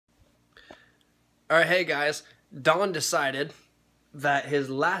Alright, hey guys, Don decided that his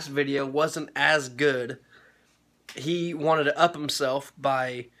last video wasn't as good. He wanted to up himself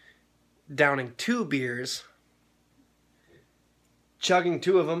by downing 2 beers, chugging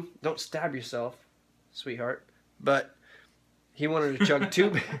 2 of them. Don't stab yourself, sweetheart. But he wanted to chug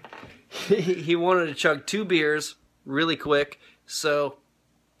 2 he wanted to chug 2 beers really quick. So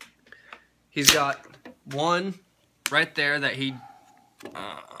he's got one right there that he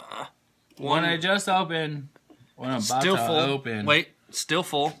one I just opened. One I'm about still to full. open. Wait, still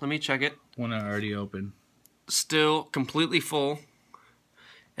full. Let me check it. One I already opened. Still completely full.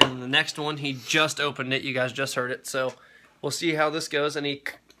 And the next one, he just opened it. You guys just heard it. So we'll see how this goes. And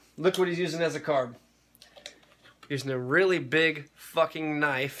look what he's using as a carb. Using a really big fucking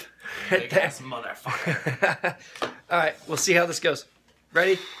knife. Big ass motherfucker. Alright, we'll see how this goes.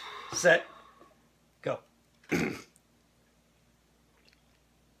 Ready, set, go.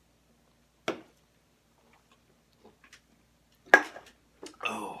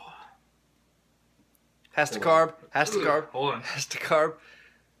 Oh. Has to carb. Has to carb. Hold on. Has to carb.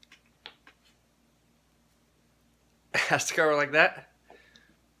 Has to carb like that.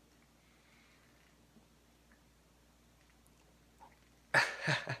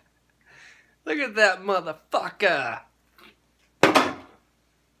 Look at that motherfucker.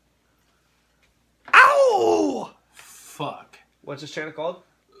 Ow! Fuck. What's this channel called?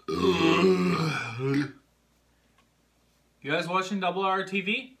 You guys watching Double R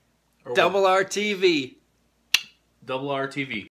TV? Double R TV. Double R TV.